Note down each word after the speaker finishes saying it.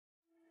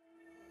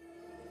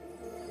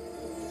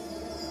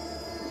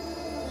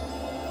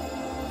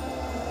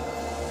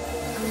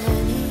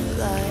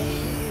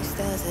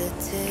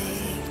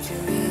take to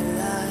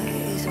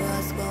realize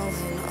what's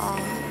going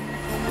on.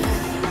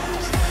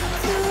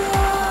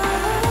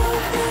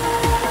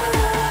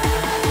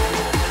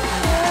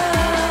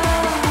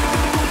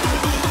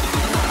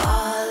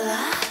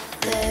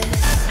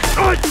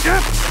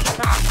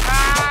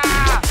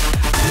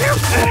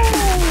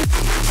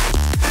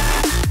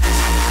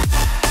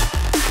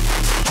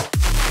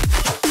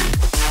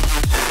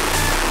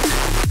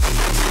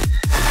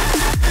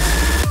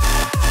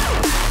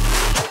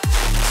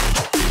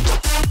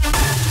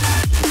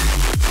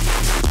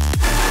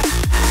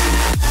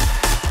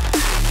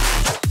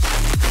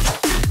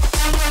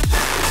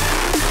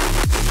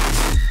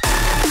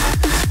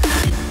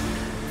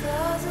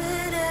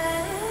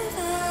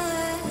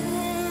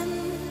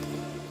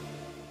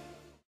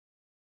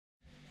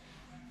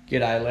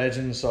 G'day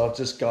legends, so I've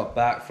just got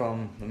back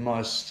from the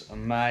most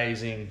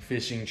amazing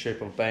fishing trip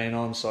I've been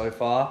on so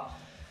far.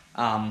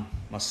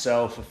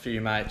 Myself, a few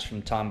mates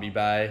from Tumby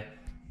Bay,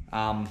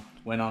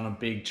 went on a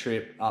big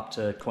trip up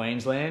to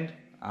Queensland.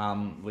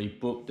 We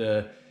booked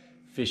a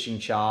fishing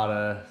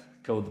charter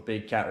called the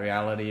Big Cat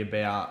Reality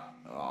about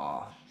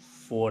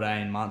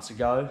 14 months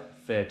ago,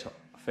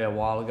 fair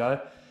while ago.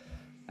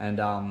 And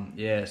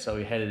yeah, so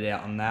we headed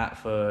out on that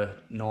for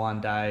 9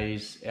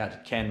 days out to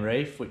Kenn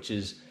Reef, which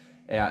is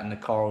out in the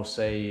Coral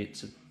Sea.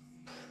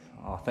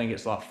 I think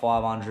it's like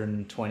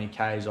 520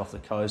 k's off the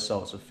coast,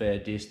 so it's a fair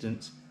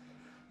distance.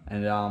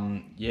 And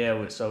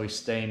yeah, so we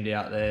steamed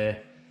out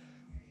there.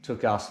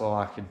 Took us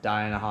like a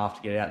day and a half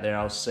to get out there.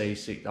 I was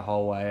seasick the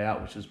whole way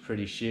out, which was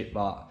pretty shit,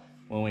 but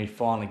when we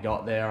finally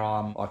got there,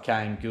 I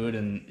came good.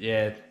 And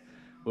yeah,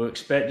 we were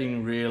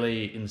expecting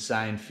really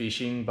insane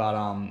fishing, but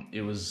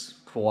it was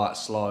quite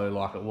slow.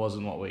 Like, it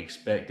wasn't what we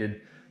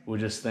expected. We were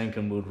just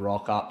thinking we'd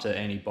rock up to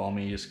any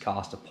bommy, just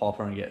cast a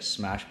popper and get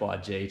smashed by a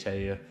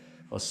GT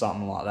or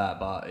something like that,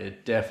 but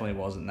it definitely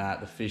wasn't that.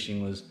 The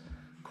fishing was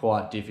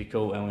quite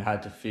difficult and we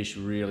had to fish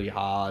really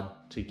hard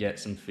to get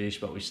some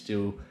fish, but we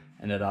still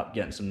ended up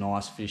getting some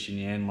nice fish in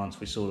the end once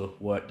we sort of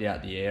worked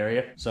out the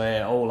area. So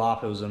yeah, all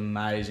up, it was an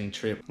amazing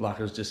trip. Like,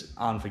 it was just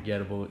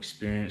unforgettable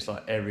experience.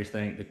 Like,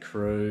 everything, the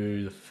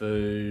crew, the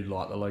food,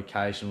 like the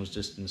location was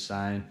just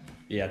insane.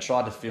 Yeah, I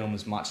tried to film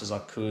as much as I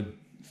could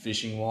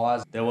fishing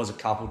wise. There was a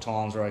couple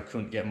times where I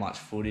couldn't get much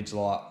footage.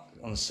 Like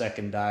on the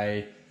second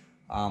day,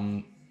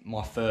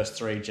 my first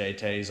 3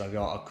 GTs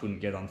I couldn't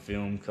get on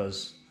film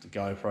because the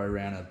GoPro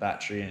ran a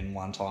battery, and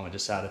one time I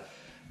just had a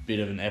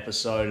bit of an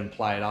episode and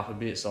played up a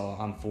bit, so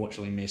I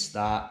unfortunately missed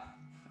that.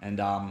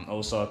 And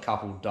also a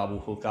couple double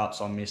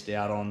hookups I missed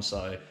out on,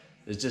 so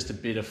there's just a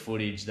bit of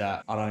footage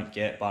that I don't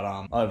get, but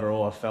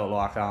overall I felt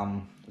like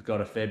I've got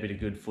a fair bit of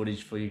good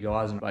footage for you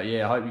guys. But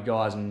yeah, I hope you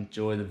guys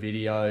enjoy the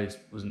video. It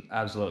was an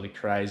absolutely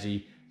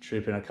crazy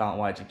trip and I can't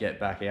wait to get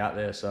back out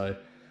there. So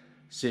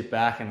sit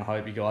back and I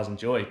hope you guys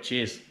enjoy.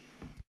 Cheers.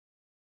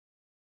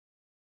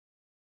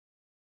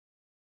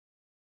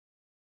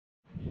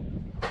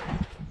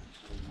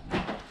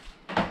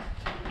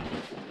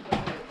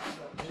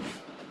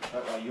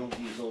 That way your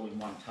gear's all in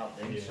one tub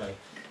then, yeah. So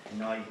you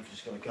know you've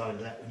just got to go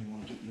to that when you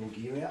want to get your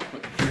gear out.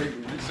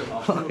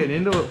 Fucking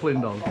into it,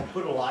 Flindog. I'll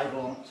put a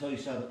label on it too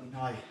so that we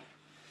know.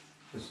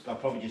 Because they'll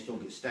probably just all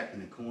get stacked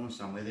in the corner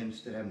somewhere. Then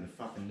instead of having to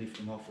fucking lift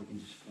them off, we can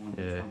just find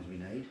which ones we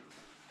need.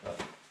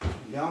 But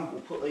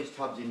we'll put these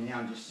tubs in now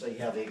and just see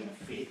how they're going to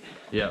fit.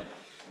 Yeah.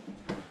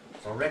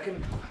 So I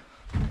reckon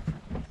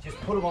just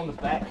put them on the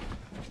back.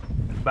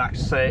 Back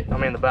seat, I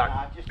mean the back.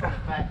 Nah, just on the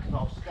back, because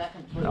I'll stack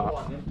them to the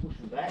right and then push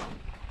them back.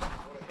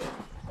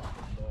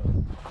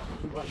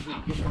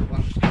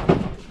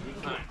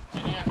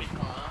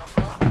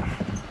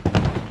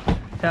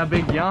 How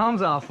big your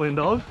arms are,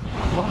 Flindog?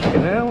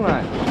 Fucking hell,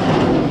 mate.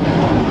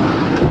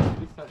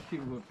 Just that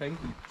shit with a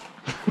pinky.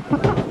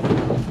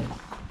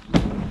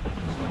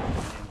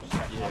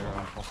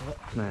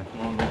 No.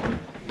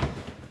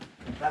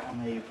 That one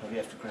there, you probably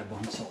have to grab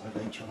one side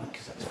of each on it,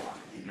 because that's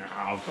fucking... No,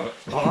 I've got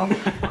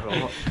it.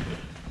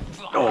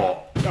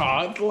 Oh,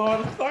 it's a lot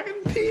of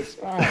fucking piss,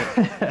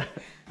 mate.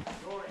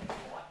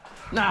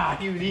 Nah,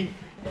 give it in.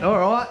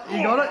 Alright,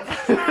 you got it?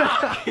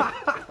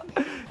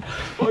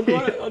 I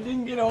got it, I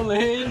didn't get on the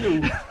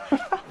handle.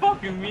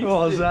 Fucking missed it.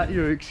 Oh, is that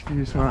your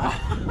excuse, mate?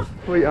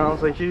 Well, your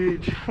arms are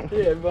huge.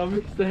 Yeah, but I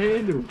missed the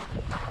handle.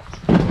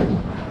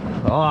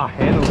 Oh,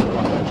 handle.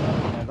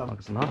 Like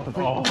it's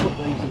nothing. I'll put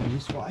these in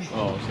this way.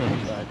 Oh, it's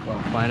not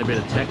bad. Playing a bit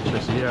of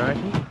Tetris here, I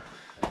reckon.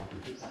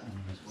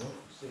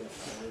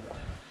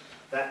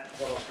 That,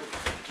 what I'll put,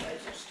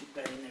 I'll stick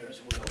that in there as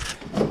well.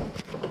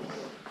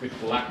 With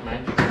black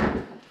magic.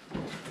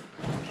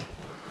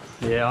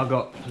 Yeah, I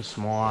got just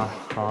my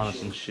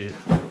harness and shit.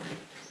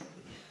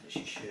 There's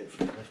your shirt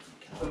from the left of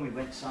the car. When we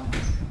went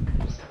somewhere.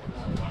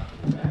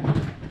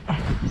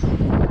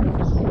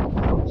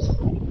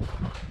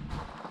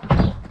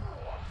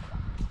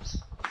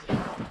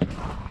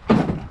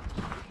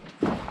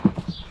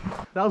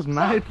 That was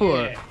made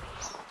for it.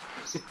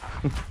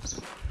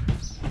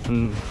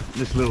 And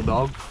this little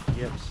dog.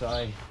 Yep,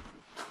 so.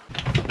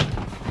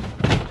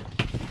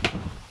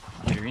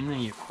 You're in there,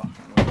 you fucking.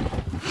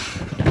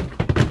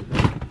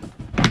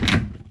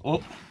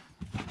 Oh.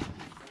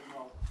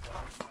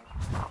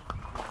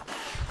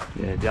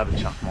 Yeah, the other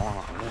chuck mine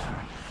like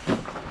that.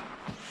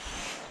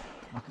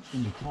 Like it's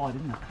going to be tight,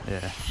 isn't it?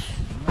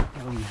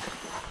 Yeah.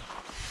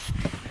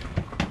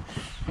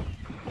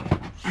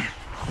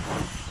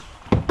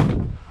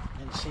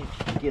 Let's see if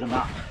you can get them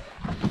up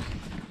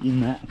in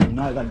that. If we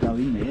know they go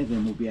in there,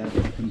 then we'll be able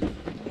to get them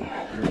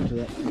to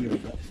that theory.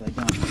 But if they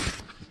don't,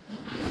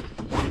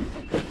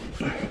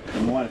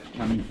 they might have to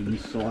come in from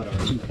this side, I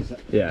reckon, because that,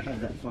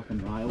 have that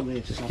fucking rail there.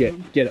 Just get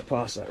it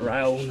past that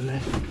rail and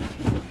then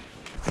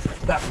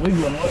that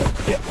wiggling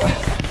work. Yep.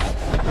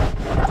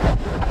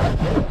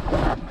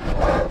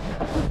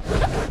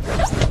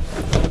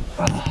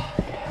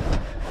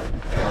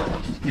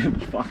 It's going to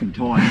be fucking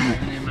tight, isn't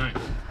it? Yeah, mate.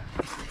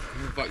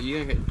 But you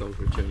don't get dog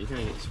return, you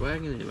can't get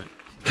swag in there, mate.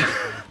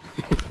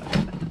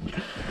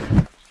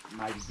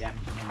 Maybe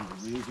damaging one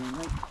of the wheels in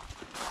there.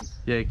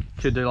 Yeah, you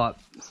could do like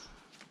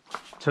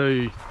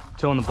two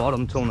on the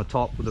bottom, two on the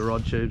top with the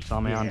rod tube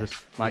somehow, and just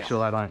make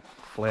sure they don't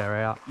flare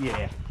out.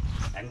 Yeah,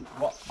 and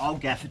I'll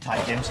gaffer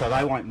tape them so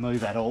they won't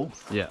move at all.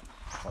 Yeah.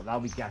 But they'll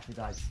be gaffer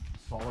tape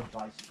solid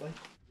basically.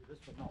 This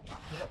but not much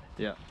of it.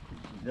 Yeah.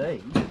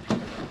 These,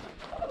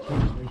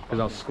 Because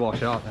they'll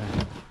squash up.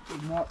 we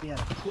might be able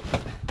to put.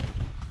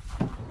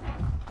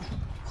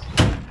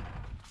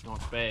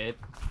 Not bad.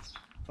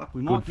 Fuck,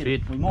 we might Good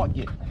get. fit. We might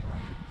get.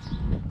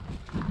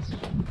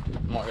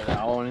 Might get that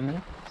iron in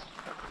there.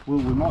 Well,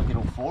 we might get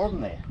all four of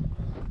them there.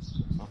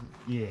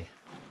 Yeah.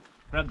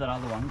 Grab that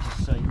other one,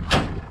 just see.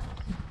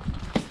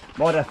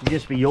 Might have to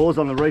just be yours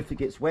on the roof that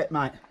gets wet,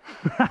 mate.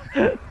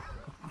 That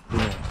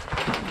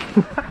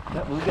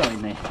will go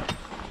in there.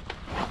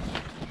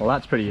 Well,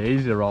 that's pretty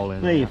easy to roll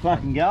in. There you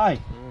fucking go.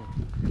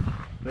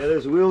 Where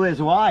there's a wheel, there's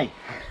a way.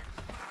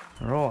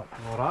 Right.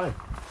 Righto.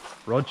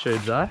 Rod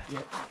tubes, eh?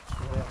 Yep.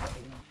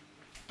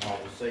 Oh,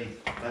 we'll see.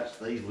 That's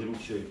these little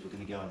tubes are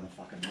going to go in the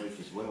fucking roof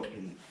as well,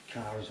 in the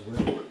car as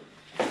well.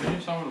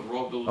 Someone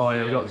robbed all Oh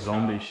yeah, we got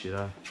zombie shit,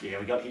 eh? Yeah,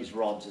 we got his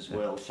rods as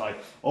well. So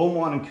all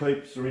mine and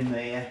Coop's are in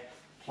there.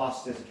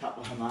 Plus there's a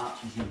couple of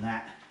Hamarchis in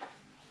that,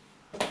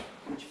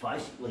 which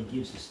basically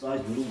gives us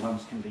those little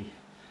ones can be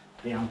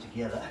bound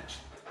together.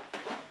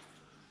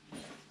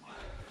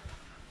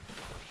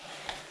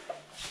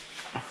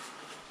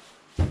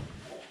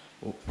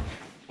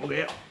 Oh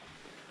yeah.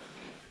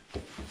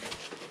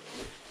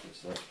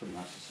 So that's pretty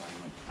much the same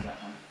length as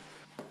that one.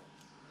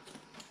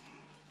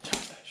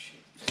 Chuck that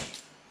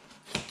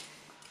shit.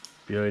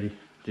 Beauty.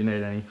 Do you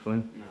need any,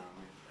 Flynn? No,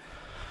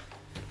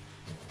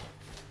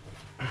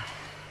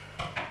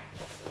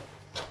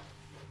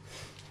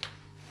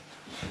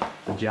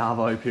 The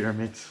Javo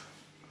pyramids.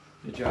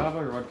 the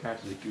Java rod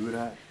catches are good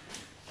at.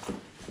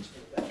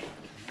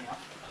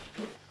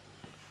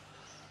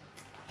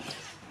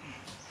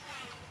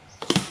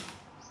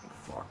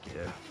 Fuck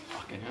yeah.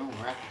 Fucking hell,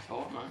 rack is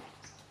hot, mate.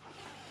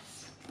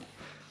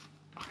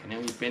 Fucking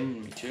hell, you're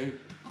bending me too.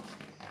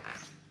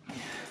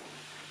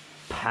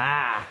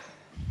 Pa!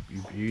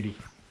 You beauty.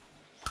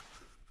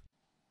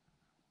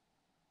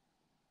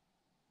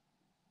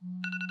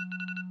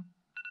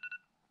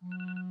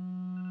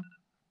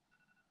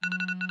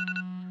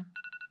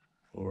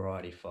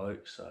 Alrighty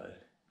folks, so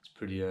it's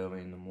pretty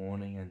early in the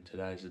morning and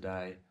today's the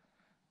day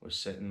we're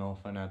setting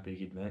off on our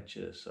big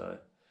adventure. So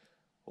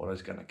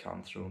Watto's going to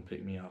come through and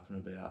pick me up in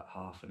about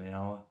half an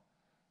hour,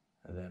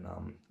 and then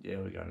yeah,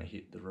 we're going to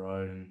hit the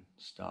road and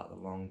start the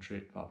long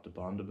trip up to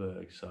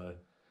Bundaberg. So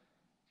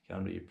it's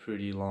going to be a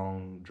pretty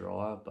long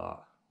drive,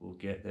 but we'll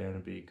get there and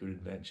it'll be a good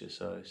adventure.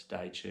 So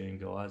stay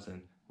tuned guys,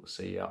 and we'll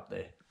see you up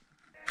there.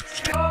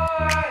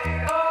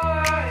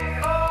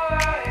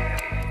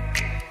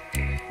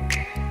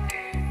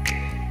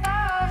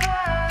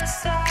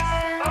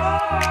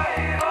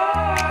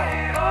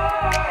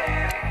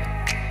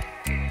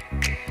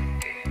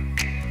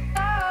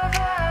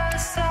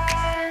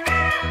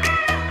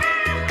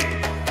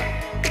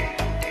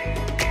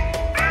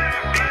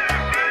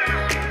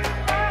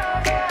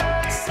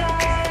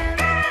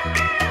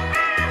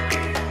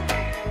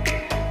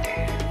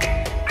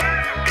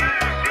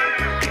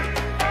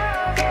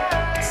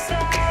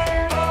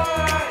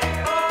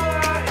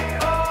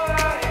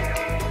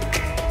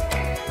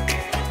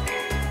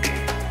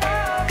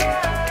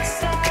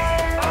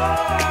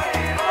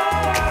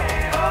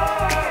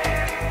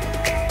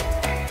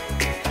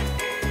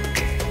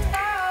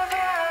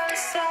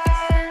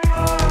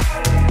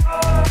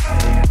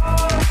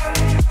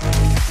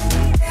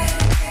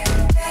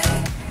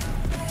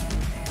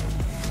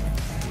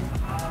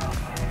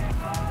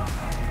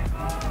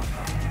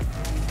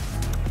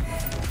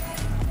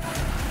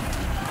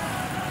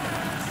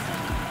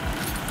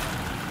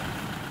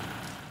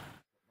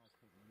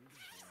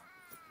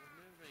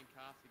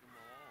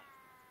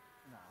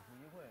 No, well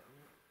you weren't.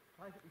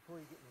 Take it before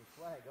you get in the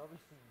swag.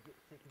 Obviously you get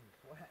sick in the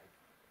swag.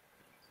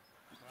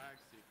 Swag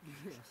sick.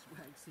 Yeah,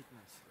 swag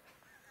sickness.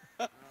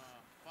 Oh,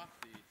 fuck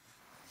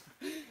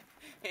this.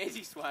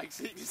 Anti-swag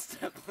sickness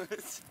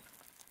tablets.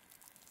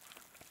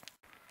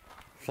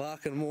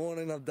 Fucking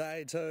morning of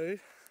day 2,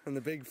 and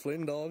the big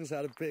Flynn dogs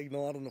had a big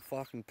night on the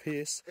fucking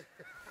piss.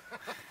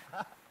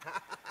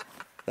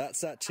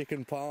 That's that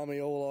chicken palmy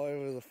all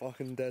over the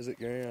fucking desert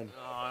ground.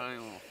 Oh, I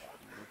don't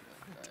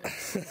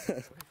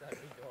know.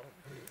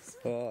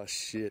 Oh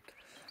shit.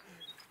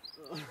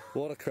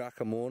 What a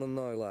cracker morning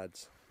though,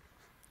 lads.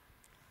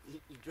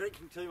 You're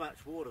drinking too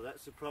much water,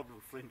 that's the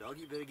problem, friend dog.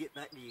 You better get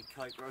back to your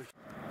Coke roast.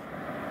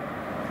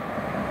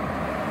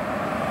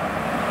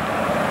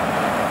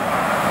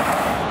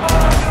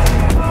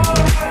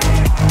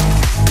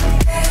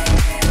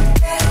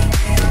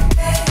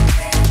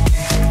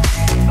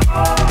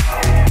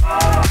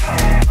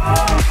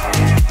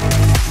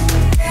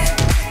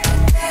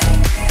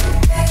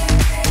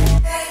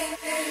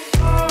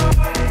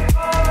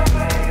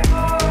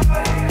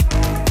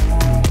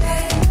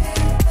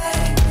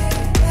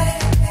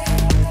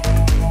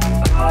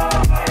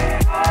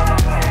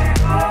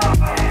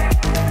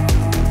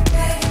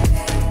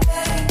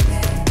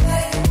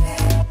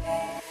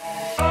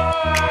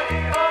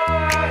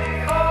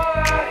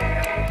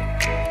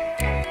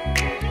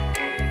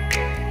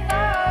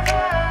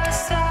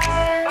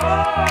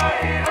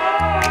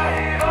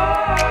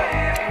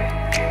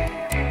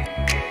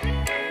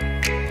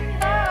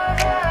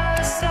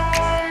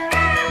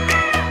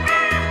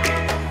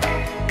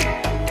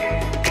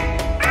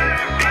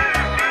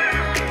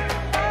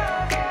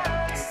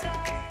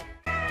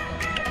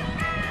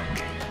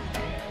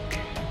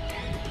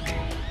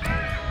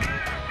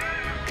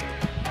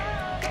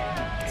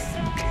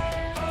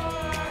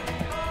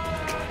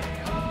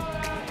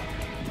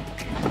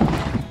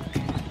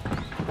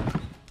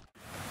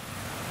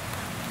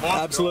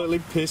 Absolutely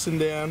pissing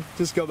down.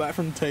 Just got back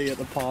from tea at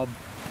the pub.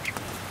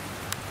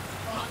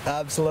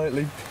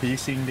 Absolutely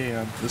pissing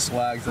down. The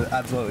swags are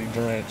absolutely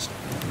drenched.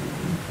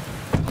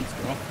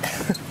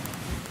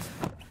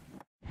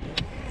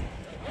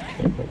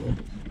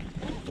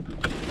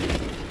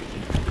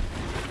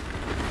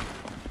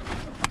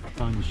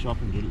 Phone the shop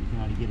and get it. You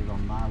can only get it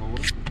on mail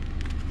order.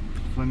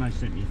 Flemo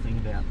sent me a thing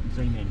about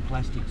Z-Man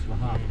plastics for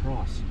half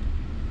price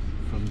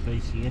from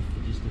BCF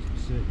for just a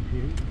certain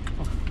period.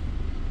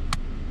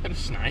 Is that a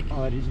snake?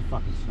 Oh, it is a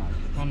fucking snake.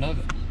 Run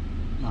over.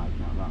 No, you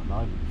can't run it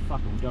over.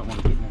 Fucking, we don't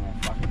want to get in our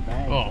fucking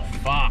bag. Oh,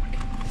 fuck.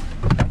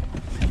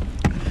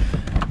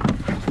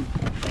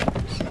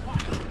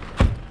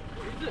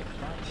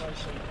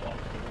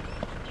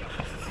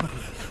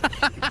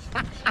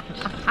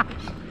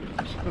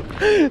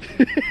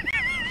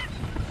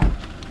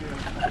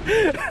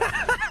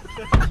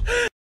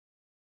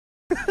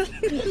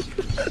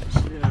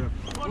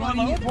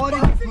 Why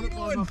didn't you put it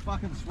by my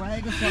fucking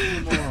swag or something,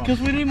 you moron? Because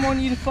we didn't want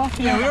you to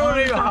fucking. Yeah, we don't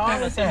need a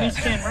heart attack. Miss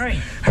Kenn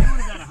Reef. I would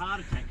have had a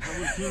heart attack, so I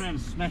would have turned around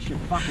and smashed your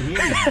fucking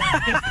head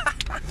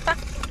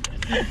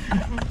in.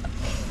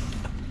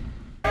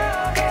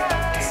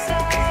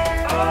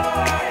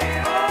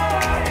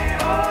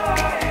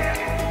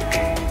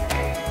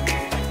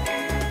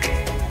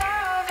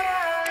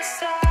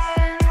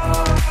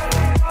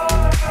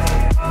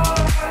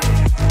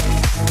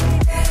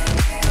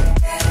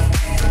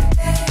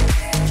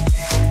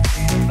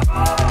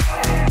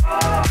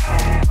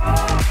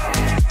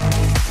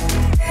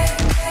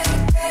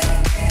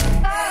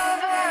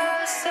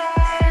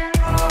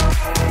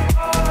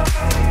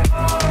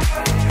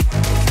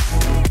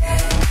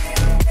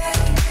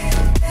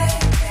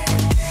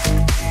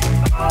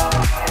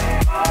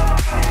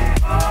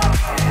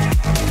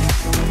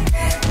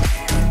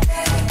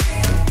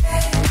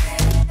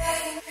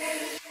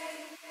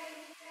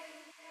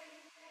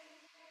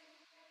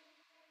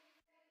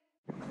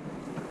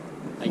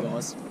 Hey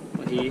guys,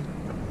 we're here.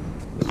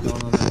 We've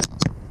gone on a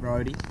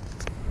roadie.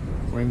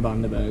 We're in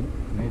Bundaberg.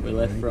 We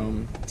left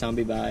from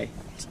Tumby Bay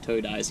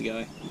 2 days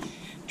ago.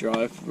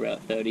 Drove for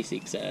about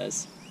 36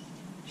 hours.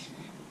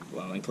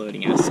 Well,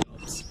 including our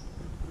stops.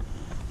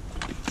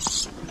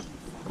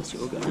 That's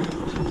your guy.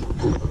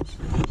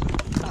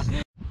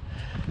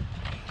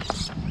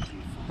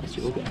 That's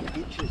your guy.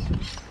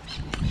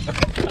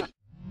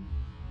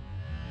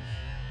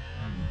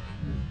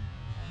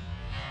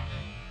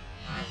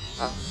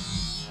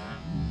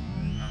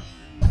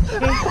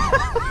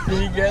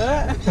 Did you get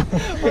it?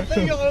 I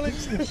think I only.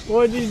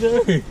 What'd you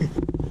do?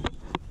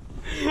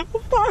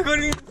 Fuck, I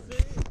didn't even see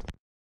it.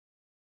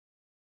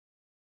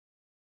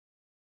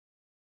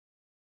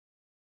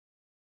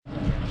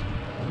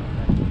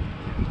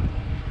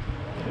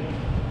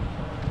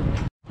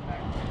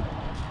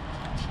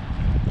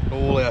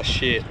 All our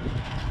shit.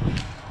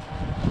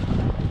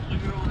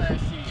 Look at all that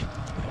shit.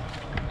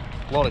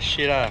 A lot of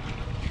shit, eh?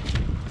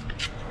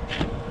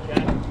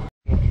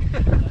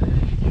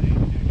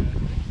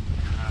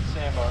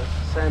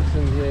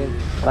 Samson's, yeah.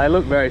 They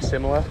look very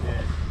similar.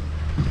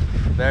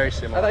 Very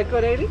similar. Are they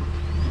good eating?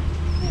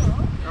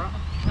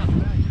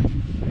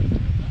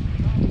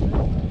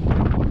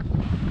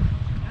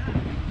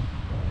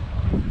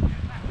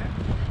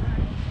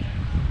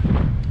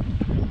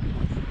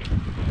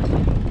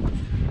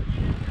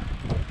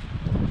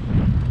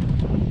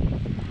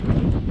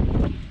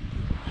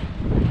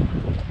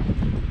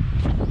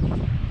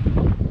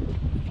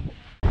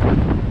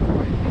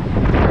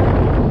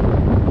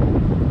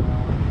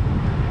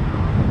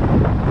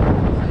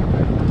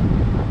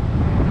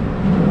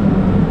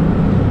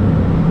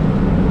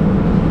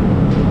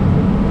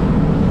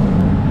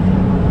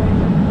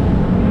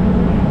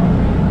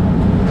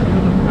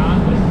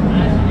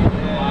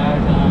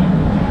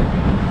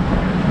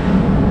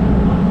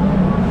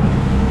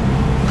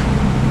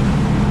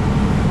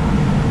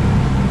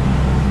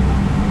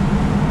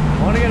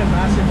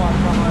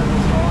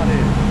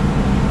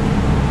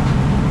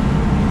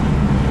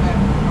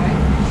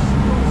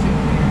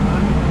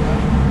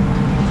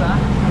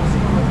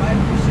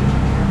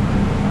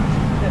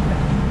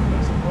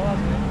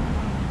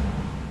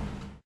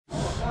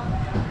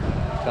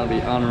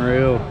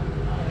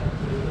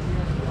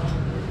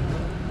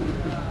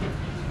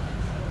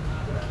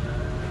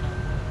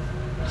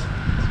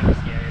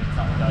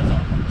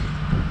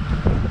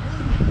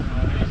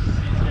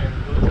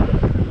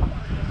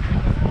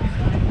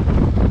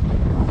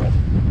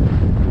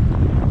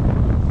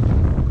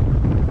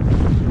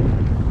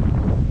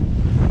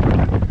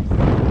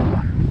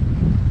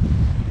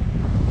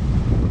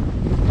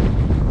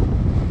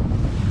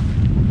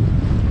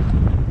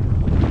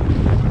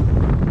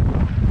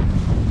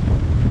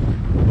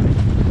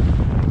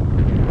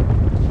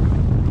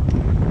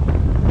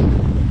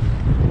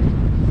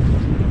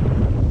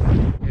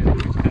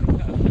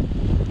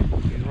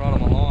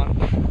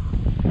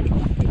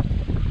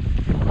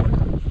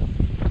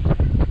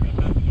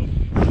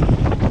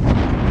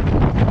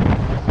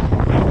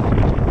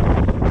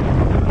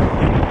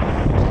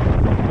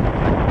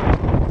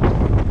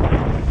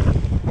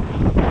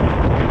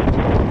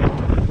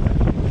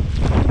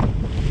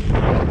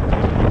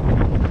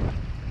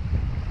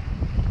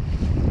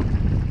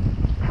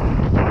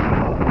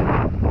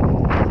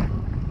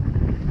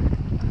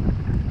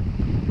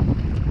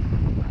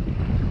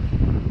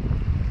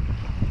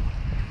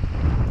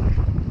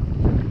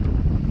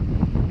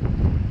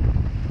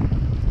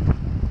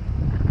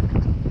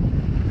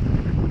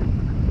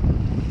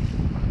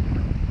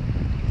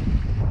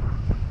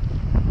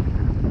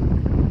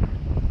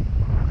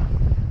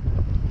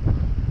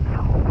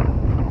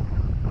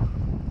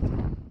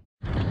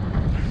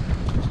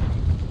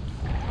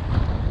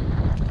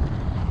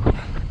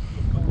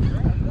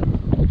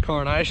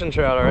 Coronation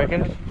trout, I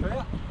reckon.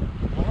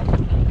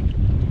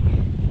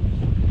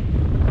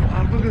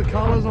 Look at the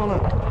colours on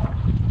it.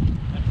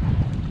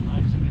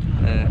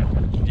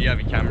 Do you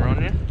have your camera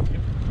on you?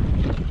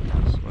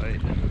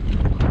 Sweet.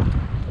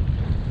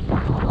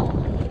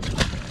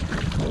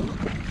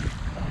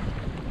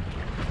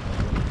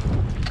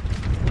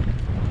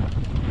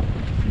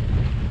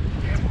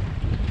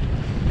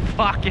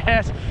 Fuck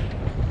yes.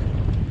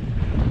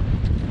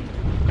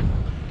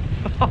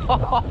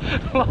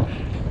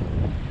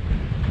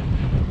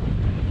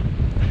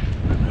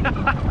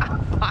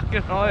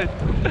 Fucking oath.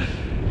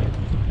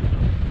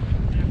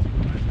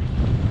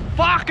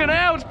 Fucking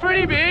hell, it's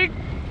pretty big.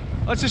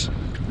 It's just,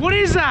 what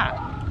is that?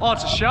 Oh,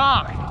 it's a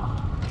shark.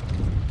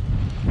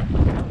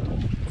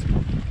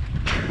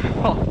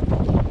 Oh.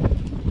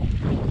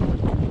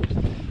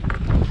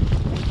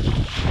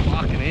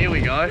 Fucking here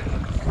we go.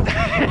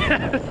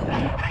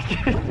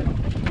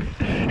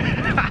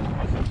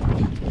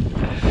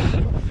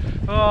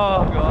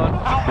 Oh god.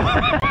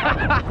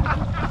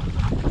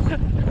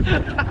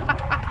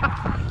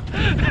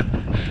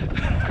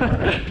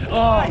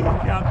 Oh,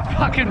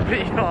 fucking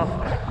beat off.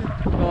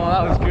 Oh,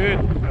 that was good.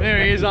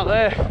 There he is up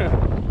there.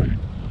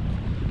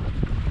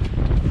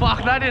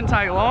 Fuck, that didn't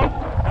take long.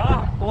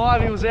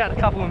 Live, he was out in a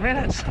couple of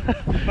minutes.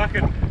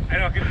 Fucking,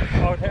 and I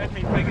heard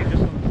me finger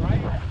just on the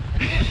brain.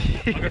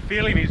 I could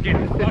feel him, he's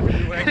getting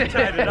fucking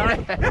agitated,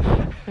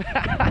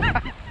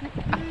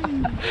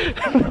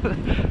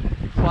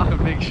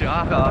 Fucking big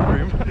shark after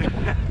him.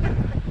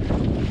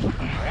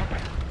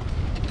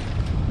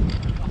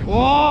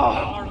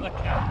 Whoa!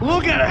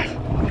 Look at it!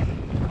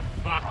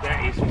 Fuck,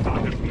 that is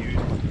fucking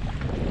beautiful.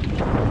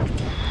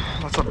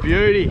 That's a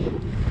beauty.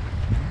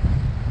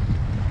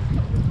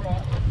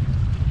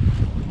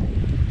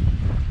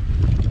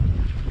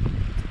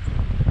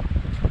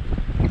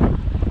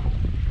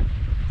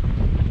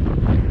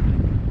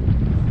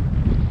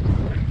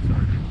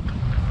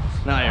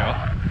 No, you're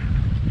right.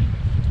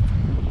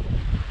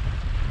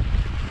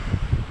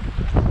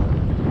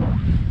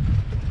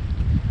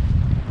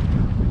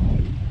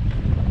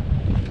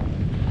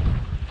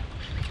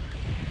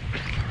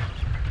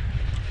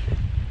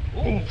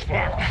 Oh,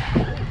 fuck.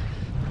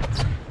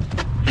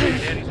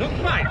 There he's hooked,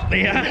 mate.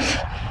 Yes.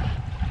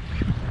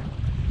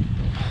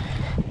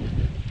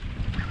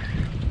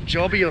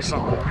 Jobby or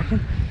something.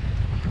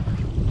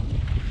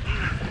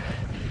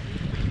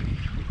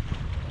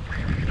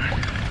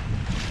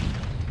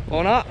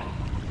 Or not?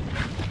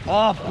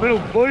 Oh, little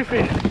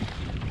bluefin.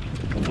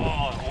 Oh,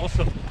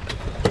 awesome.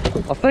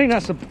 I think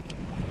that's a.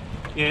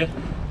 Yeah.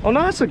 Oh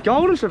no, it's a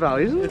golden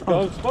trevally, isn't it?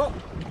 Gold spot.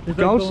 Is that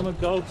Gold- called a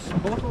gold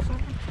spot or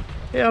something?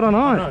 Yeah, I don't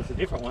know. No, it's a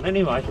different one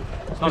anyway.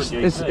 It's not a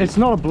GC. It's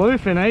not a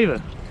bluefin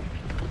either.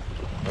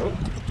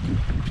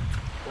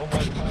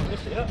 Almost found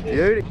this out.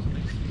 Beauty.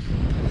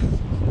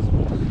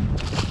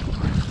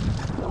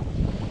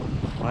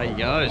 There he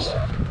goes.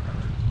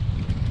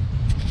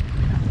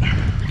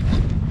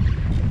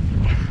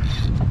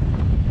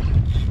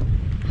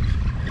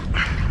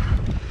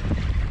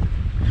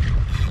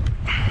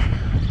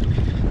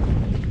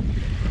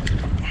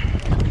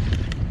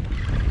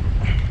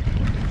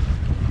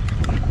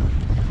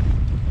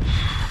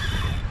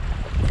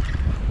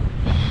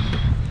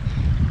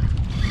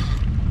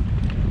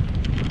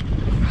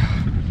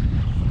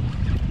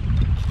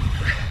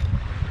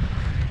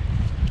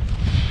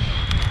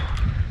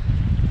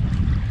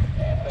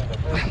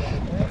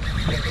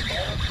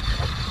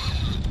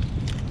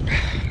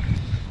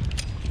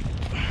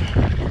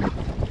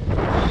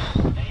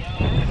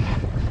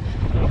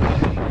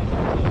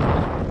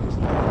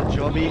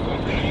 Jobby.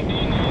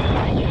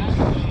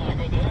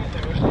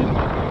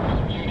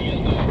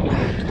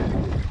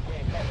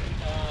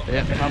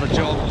 Yep, another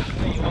job.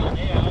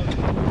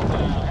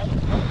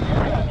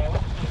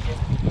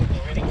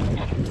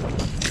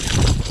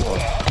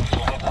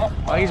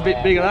 Oh, he's a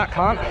bit bigger, that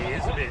cunt. He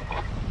is a bit.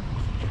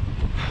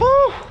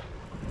 Whew.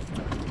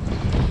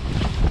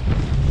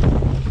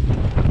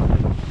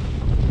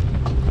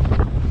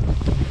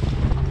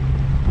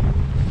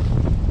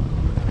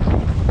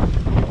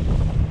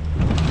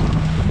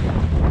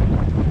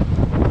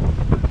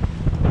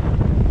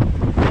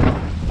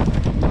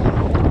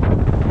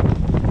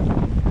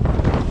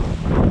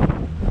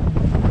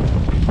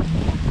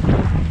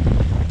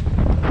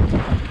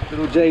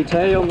 Little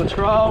GT on the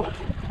troll.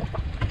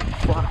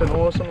 Fucking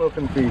awesome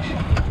looking fish. I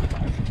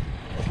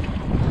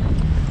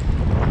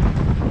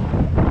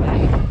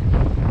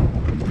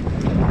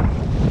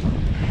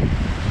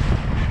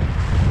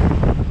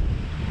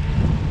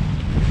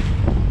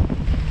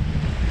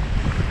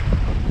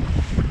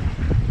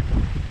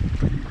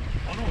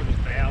know it was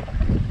bound.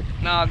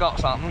 No, I got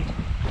something.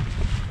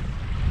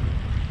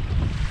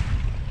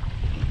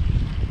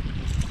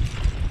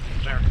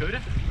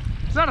 Barracuda?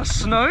 Is that a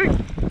snook?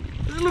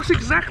 It looks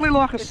exactly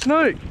like a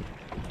snook.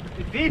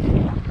 It did.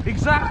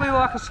 Exactly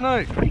like a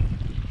snook. I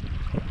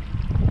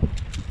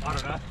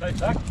don't know. They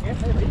suck. Yeah,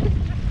 they did.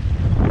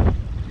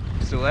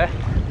 Still there?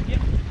 Yep.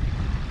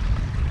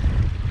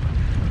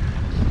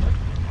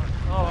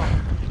 Oh.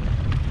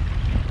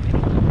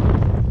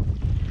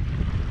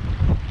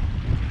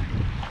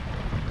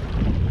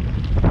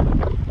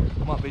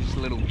 Might be just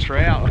a little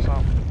trout or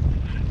something.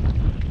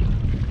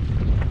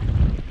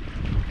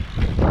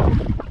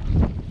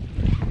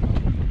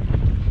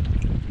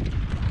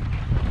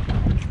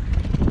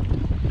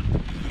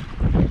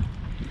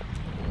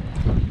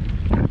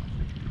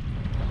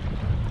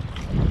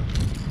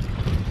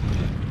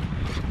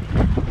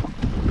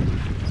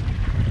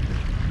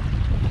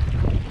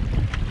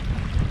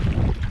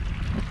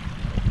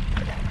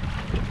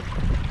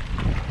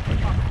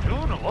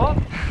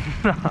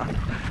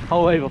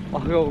 I'll leave a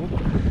fuck off.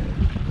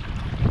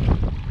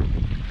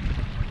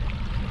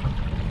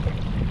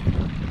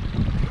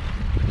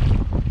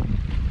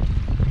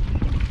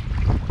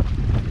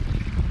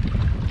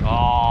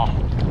 Oh,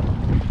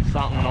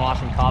 something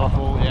nice and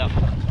colourful, yep.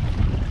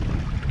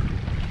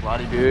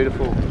 Bloody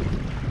beautiful.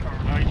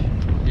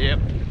 Yep.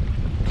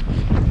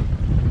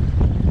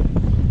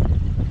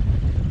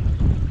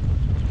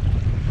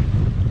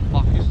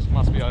 Fuck, this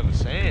must be over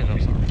sand or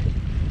something.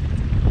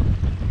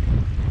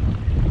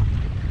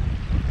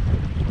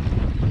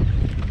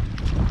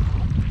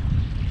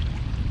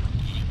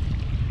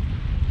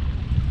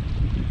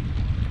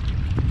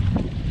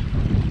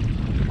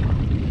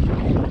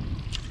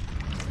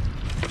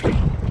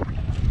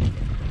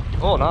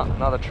 Oh no,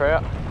 another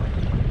trout.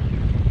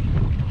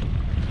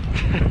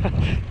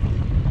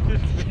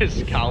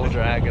 Just cull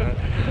dragging it.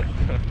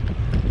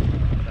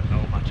 Doesn't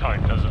hold my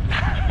tone, does it?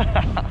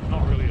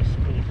 Not really a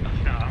sporting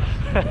cast.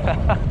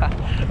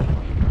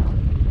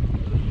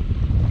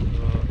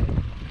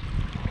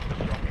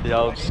 The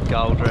old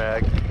skull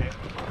drag.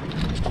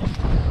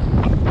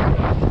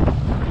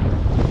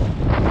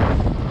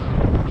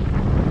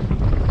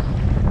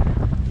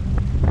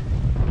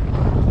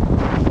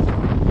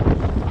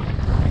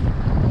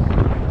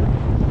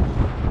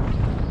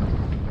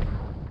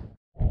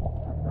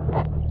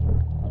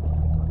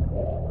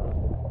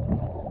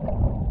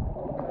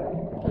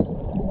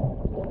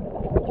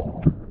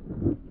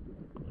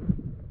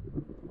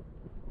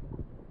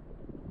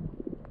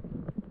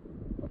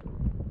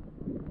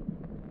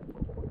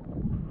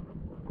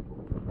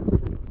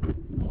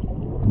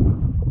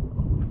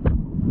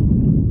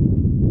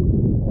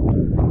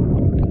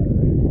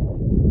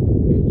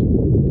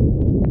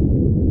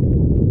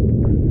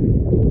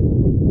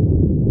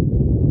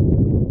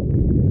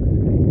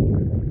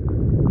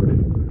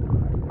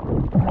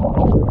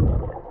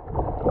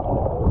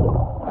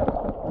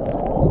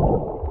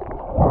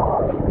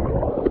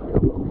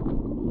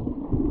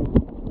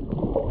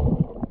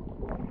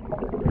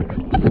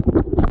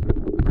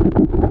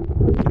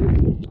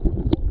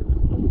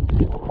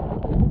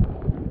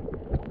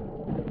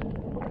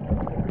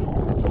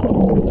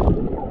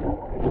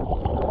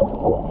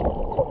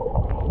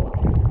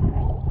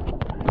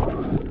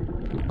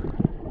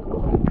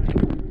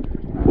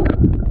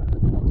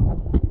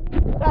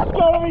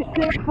 Gotta be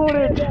 6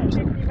 footage.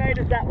 50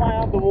 metres that way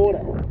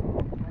underwater.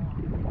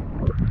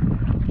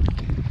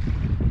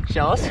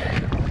 Show us.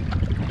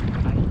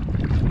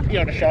 You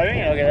want to show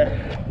me? I'll get it.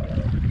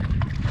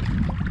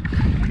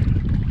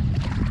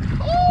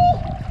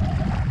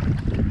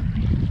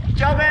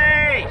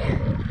 Chubby!